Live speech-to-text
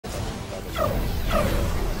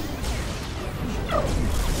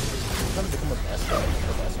Sometimes they come with an escort.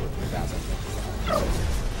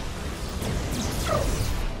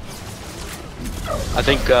 I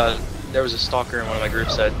think there was a stalker in one of my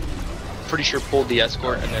groups that pretty sure pulled the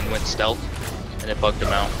escort and then went stealth, and it bugged him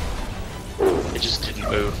out. It just didn't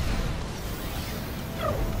move.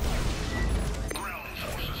 Ground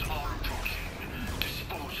forces are approaching.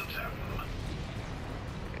 Dispose of them.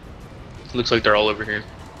 Looks like they're all over here.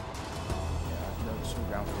 Yeah, no, just from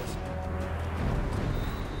ground force.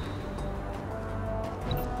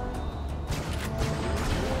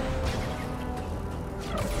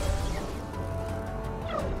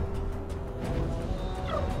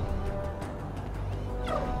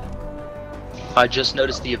 I just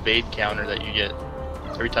noticed the evade counter that you get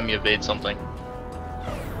every time you evade something.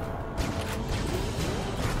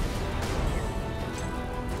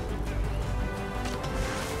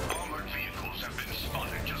 Armored vehicles have been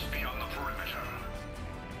spotted just beyond the perimeter.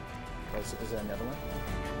 Is there another one?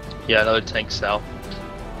 Yeah, another tank south.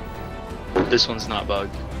 This one's not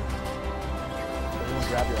bugged. Everyone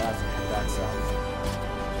grab your ass and come back south.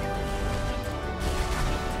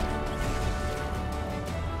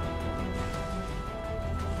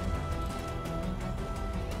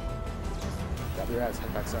 Grab your ass,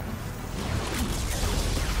 come back south.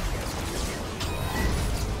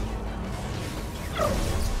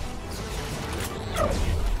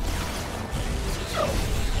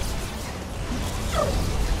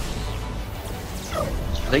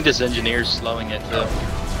 I think this engineer's slowing it too.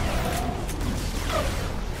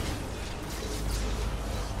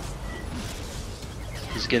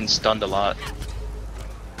 He's getting stunned a lot.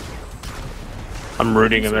 I'm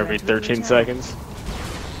rooting him every 13 seconds.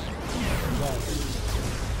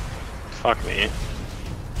 Fuck me.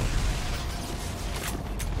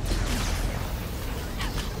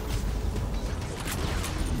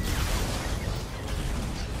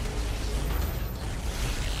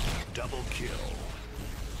 Double kill.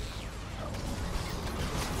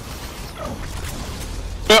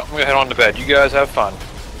 Well, I'm gonna head on to bed. You guys have fun.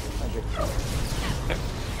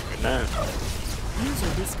 Good night.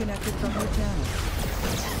 User disconnected from your channel.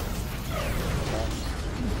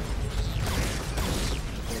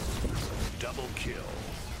 Double kill.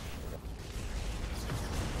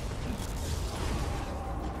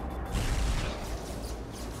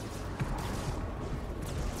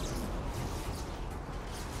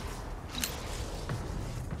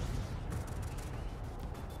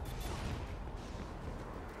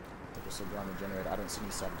 Just sit down the generator. I don't see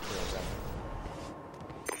any sub kills out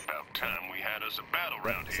About time we had us a battle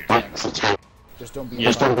round here. here. Just don't be.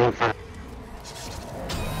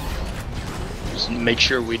 Just make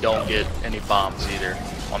sure we don't get any bombs either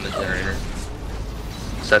on the generator.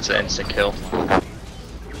 So that's an instant kill.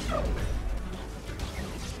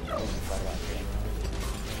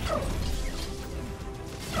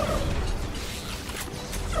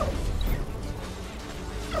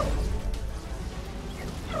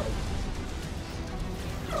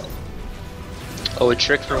 Oh, a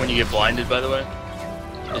trick for when you get blinded, by the way,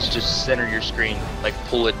 is just center your screen, like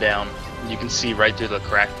pull it down. You can see right through the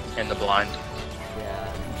crack in the blind.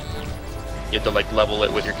 Yeah. You have to like level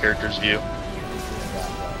it with your character's view.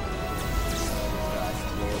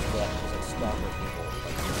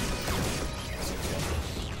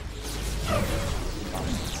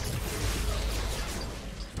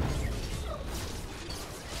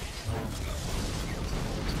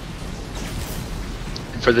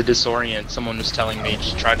 For the disorient, someone was telling me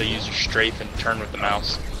just try to use your strafe and turn with the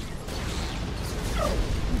mouse.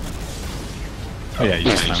 Oh yeah, you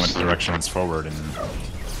just find what direction it's forward and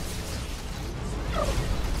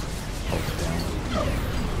hold it down.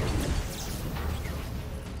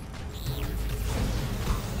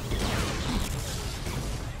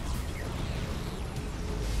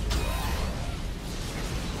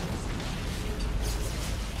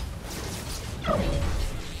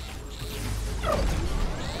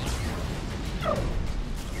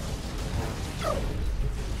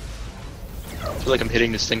 I feel like I'm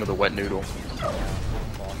hitting this thing with a wet noodle.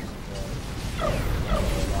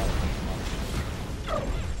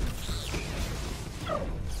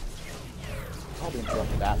 Probably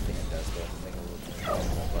interrupt that thing it does though, to make it a little too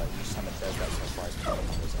powerful, but each time it does that so far, it's kind of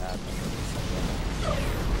on this app.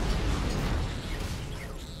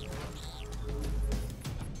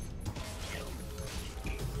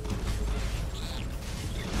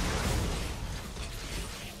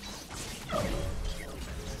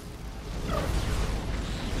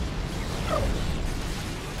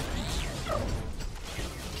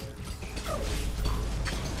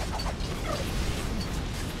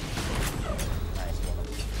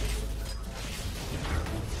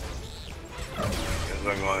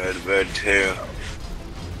 I'm gonna head to bed too.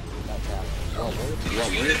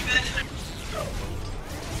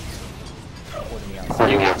 Holding me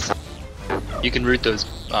outside. You can route those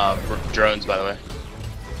drones, by the way.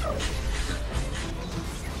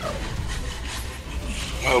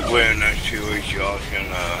 Hopefully in the next 2 weeks y'all can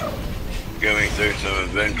get me through some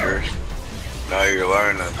adventures. Now you're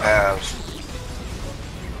learning the paths.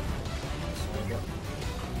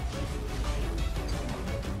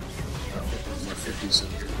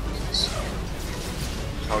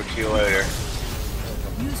 Talk to you later.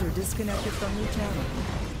 User disconnected from your channel.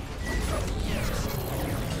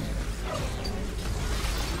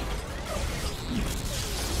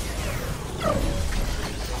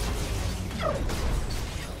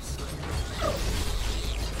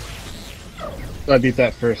 So I beat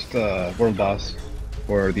that first world boss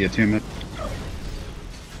for the attunement.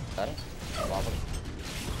 Got it? Lava.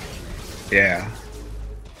 Yeah.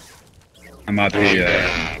 I'm at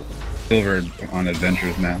the silver on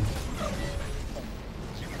adventures now.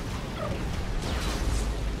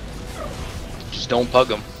 Just don't pug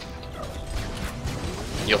them.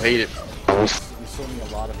 You'll hate it. You saw me a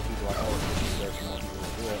lot of people like, oh, there's more people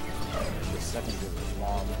to do it. The second group was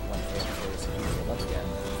long, went first, and then left again.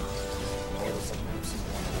 All of a sudden, you've seen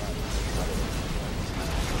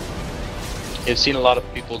one. I've seen a lot of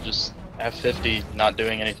people just F50 not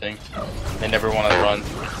doing anything. They never want to run.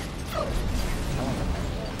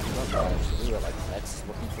 We were like X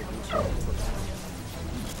looking for these.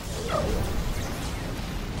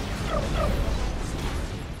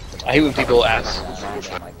 I hate when people ask.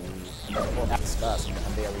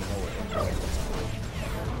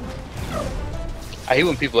 I hate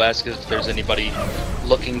when people ask if there's anybody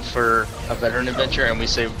looking for a veteran adventure, and we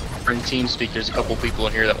say bring TeamSpeak. There's a couple people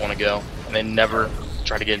in here that want to go, and they never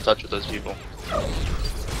try to get in touch with those people. A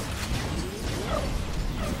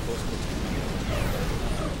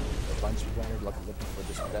bunch of people looking for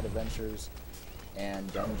just vet adventures and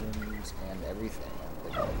dungeons and everything.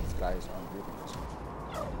 And these guys aren't grouping this.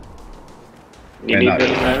 You And need not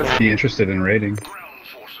that. be interested in raiding.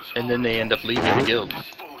 And then they end up leaving the guild.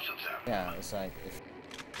 Yeah, it's like if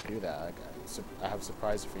you do that, like, I have a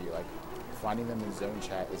surprise for you. Like finding them in zone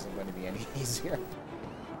chat isn't going to be any easier.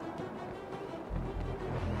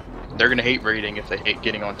 They're gonna hate raiding if they hate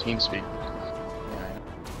getting on TeamSpeak.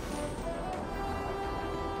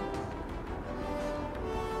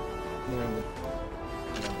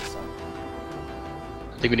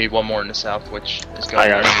 I think we need one more in the south, which is I going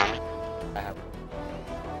got on. it. I have.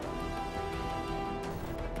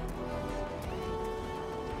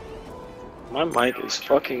 My mic is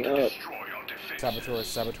fucking up. Saboteur.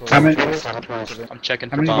 How many, I'm checking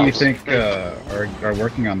how for many do you bombs. think are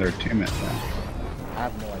working on their attunement then? I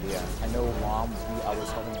have no idea. I know Lom, I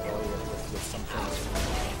was helping earlier with some things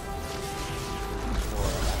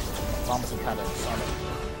for Lom kind of summit.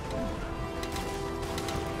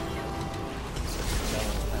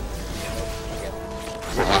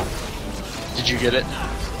 Did you get it? I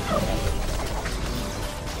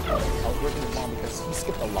was working with Mom because he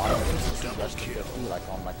skipped a lot of things. He rushed to 50 like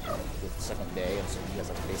on like the second day, and so he has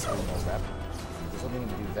like basically no rep. There's something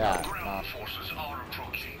to do that.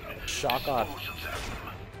 Shaka,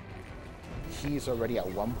 he's already at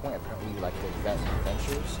one point apparently like the vet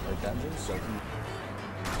adventures or dungeons, so he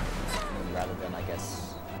rather than I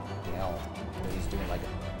guess you know he's doing like.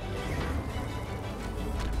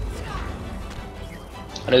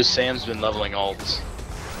 I know Sam's been leveling alts.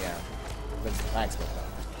 Yeah, but I expect that.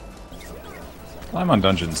 I'm on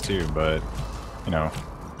dungeons too, but you know,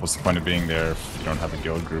 what's the point of being there if you don't have a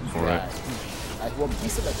guild group for it? Well, he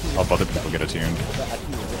said that he Help other people get attuned. that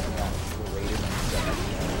he was looking at for raiding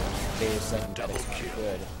and they were saying that it's not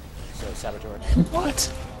good. So Saboteur.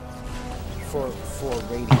 What? For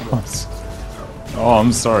raiding. What? Oh,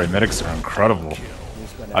 I'm sorry. Medics are incredible.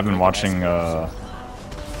 I've been watching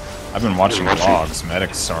logs.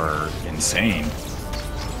 Medics are insane.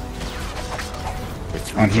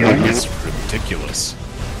 On healing? It's ridiculous.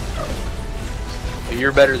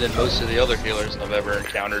 You're better than most of the other healers I've ever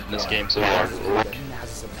encountered in this game so far. It's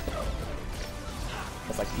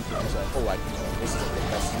like people just like, oh, like, you know, this is the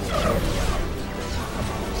best healer.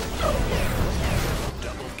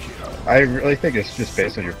 I really think it's just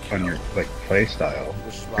based on your like play style.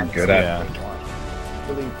 You're good at it.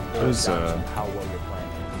 Really boils down to how well you're playing.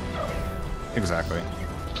 Exactly.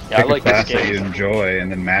 Yeah, I Pick like a class this that you game. enjoy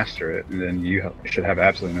and then master it, and then you should have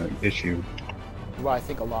absolutely no issue. Well, I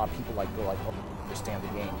think a lot of people like go like, oh, understand the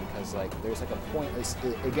game because like there's like a point.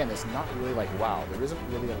 Again, it's not really like wow. There isn't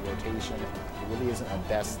really a rotation. There really isn't a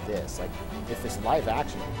best this. Like if it's live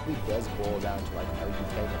action, it really does boil down to like how you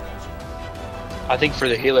pay attention. I think for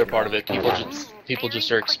the healer part of it, people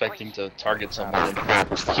just are expecting to target someone and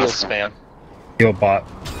heal spam. Heal bot.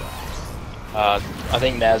 I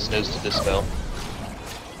think Naz knows to dispel.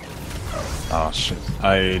 Oh shit.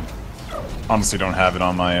 I honestly don't have it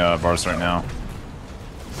on my bars right now.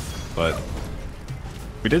 But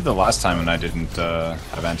we did the last time and I didn't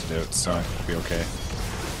have antidote, so I think we'll be okay.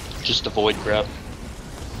 Just avoid grab.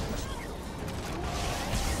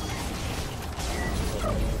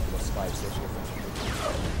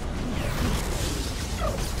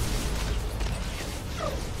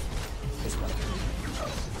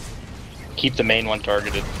 Keep the main one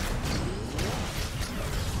targeted.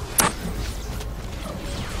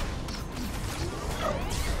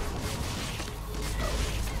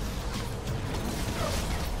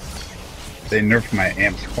 They nerfed my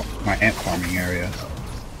ant farming area.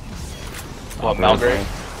 What, Malgrave?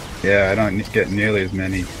 Yeah, I don't get nearly as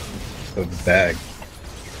many of the bag.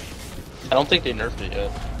 I don't think they nerfed it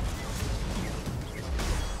yet.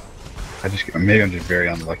 Maybe I'm just very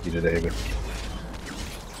unlucky today, but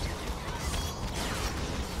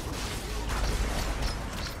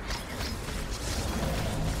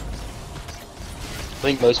I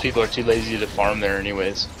think most people are too lazy to farm there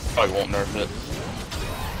anyways. Probably won't nerf it.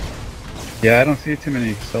 yeah, I don't see too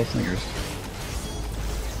many cell slingers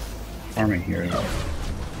farming here.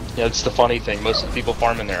 Yeah, it's the funny thing. Most of the people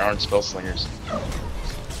farming there aren't spell slingers.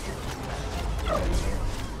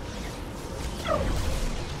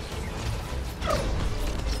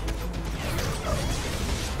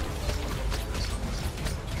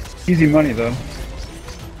 Easy money though.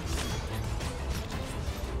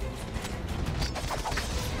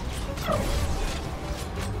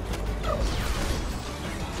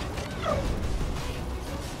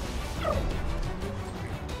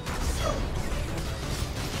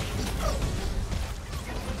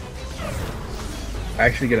 I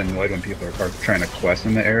actually get annoyed when people are trying to quest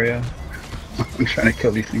in the area. I'm trying to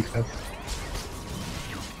kill these things fast.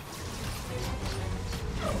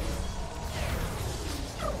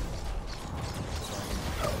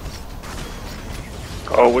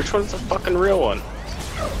 Oh, which one's the fucking real one?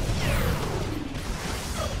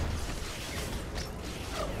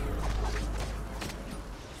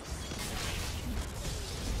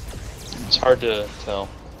 It's hard to tell.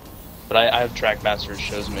 But I have Trackmaster, it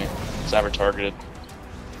shows me. It's never targeted.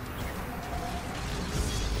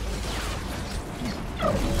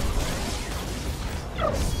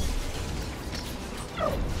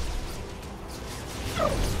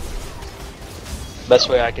 Best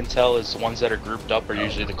way I can tell is the ones that are grouped up are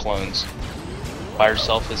usually the clones. By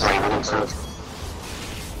yourself is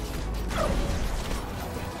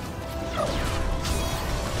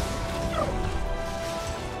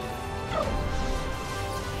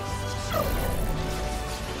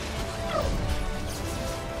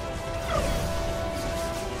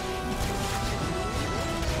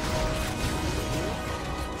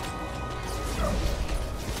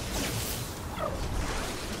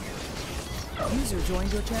User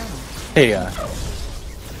joined your channel. Hey,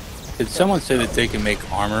 did someone say that they can make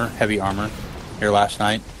armor, heavy armor, here last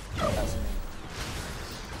night?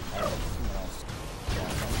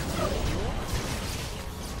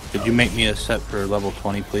 Could you make me a set for level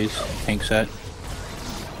 20, please? Tank set?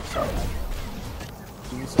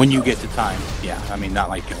 When you get the time. Yeah, I mean, not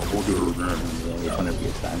like, you know, we'll do it whenever you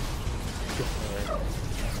get time.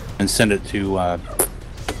 And send it to,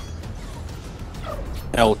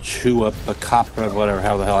 El Chua Pacapra, whatever,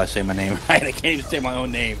 how the hell I say my name right. I can't even say my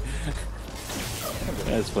own name.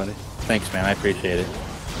 That's funny. Thanks, man. I appreciate it.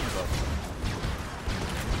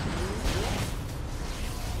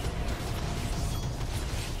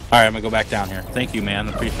 Alright, I'm gonna go back down here. Thank you, man.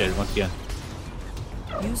 I appreciate it once again.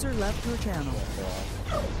 User left your channel.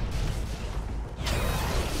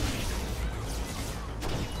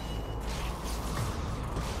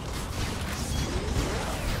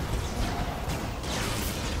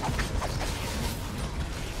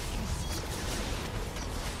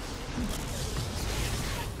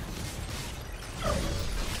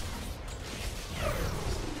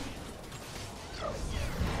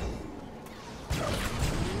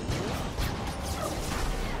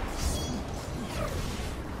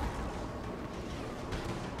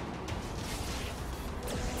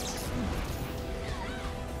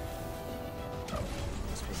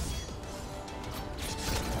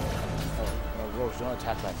 Roach, don't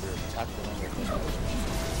attack that bird. Attack the one with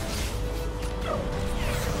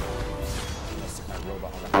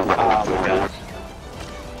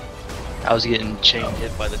I was getting chain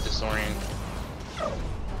hit by the disorient.